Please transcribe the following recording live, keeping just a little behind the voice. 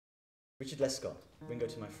Richard Lescott, Ringo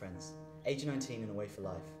to my friends. Age 19 and away for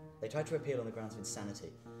life. They tried to appeal on the grounds of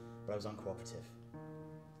insanity, but I was uncooperative.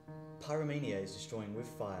 Pyromania is destroying with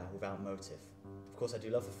fire without motive. Of course I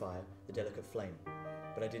do love the fire, the delicate flame,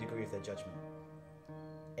 but I did agree with their judgment.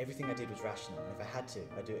 Everything I did was rational, and if I had to,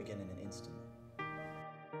 I'd do it again in an instant.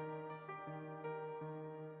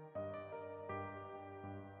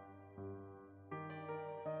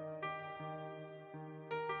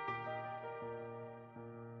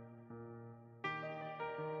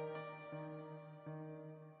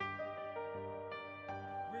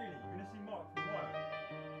 Really? You're gonna see Mark from work?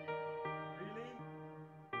 Really?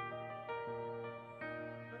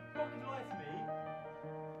 Don't fucking lie to me!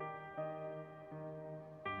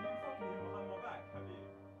 You've been fucking him behind my back, have you?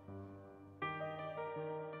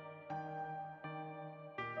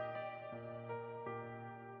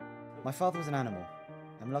 My father was an animal.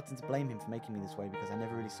 I'm reluctant to blame him for making me this way because I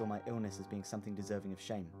never really saw my illness as being something deserving of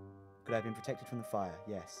shame. Could I have been protected from the fire?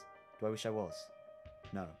 Yes. Do I wish I was?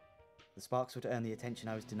 No. The sparks were to earn the attention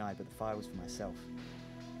I was denied, but the fire was for myself.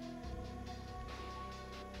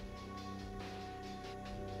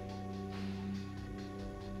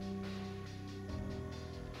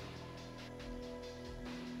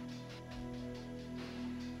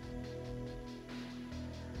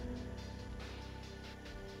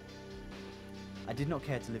 I did not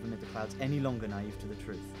care to live amid the clouds any longer, naive to the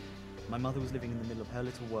truth. My mother was living in the middle of her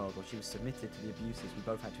little world while she was submitted to the abuses we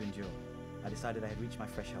both had to endure. I decided I had reached my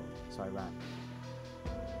threshold, so I ran.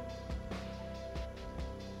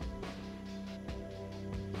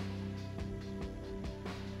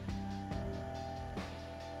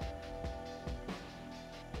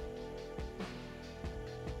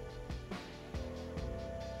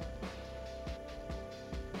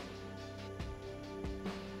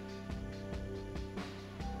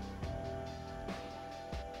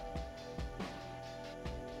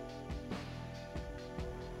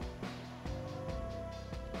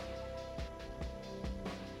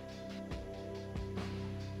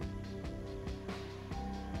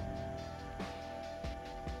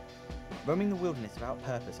 Roaming the wilderness without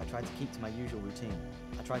purpose, I tried to keep to my usual routine.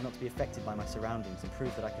 I tried not to be affected by my surroundings and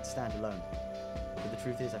prove that I could stand alone. But the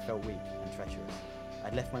truth is I felt weak and treacherous.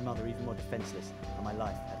 I'd left my mother even more defenceless, and my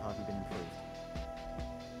life had hardly been improved.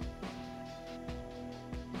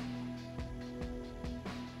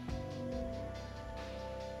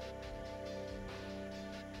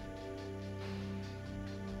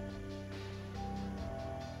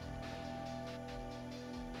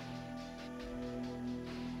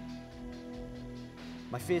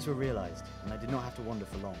 My fears were realised, and I did not have to wander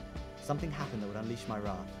for long. Something happened that would unleash my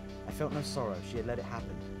wrath. I felt no sorrow, she had let it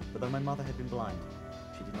happen, but though my mother had been blind,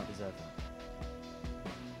 she did not deserve that.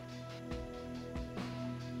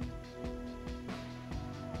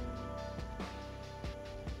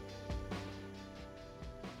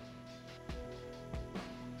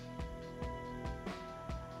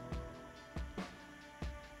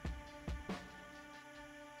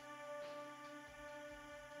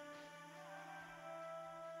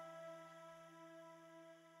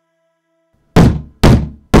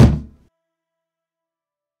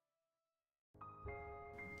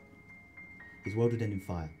 His world would end in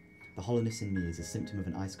fire. The hollowness in me is a symptom of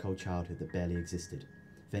an ice-cold childhood that barely existed.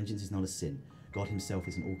 Vengeance is not a sin. God himself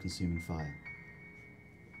is an all-consuming fire.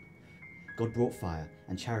 God brought fire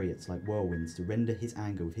and chariots like whirlwinds to render his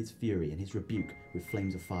anger with his fury and his rebuke with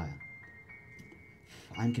flames of fire.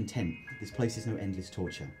 I am content. This place is no endless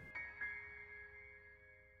torture.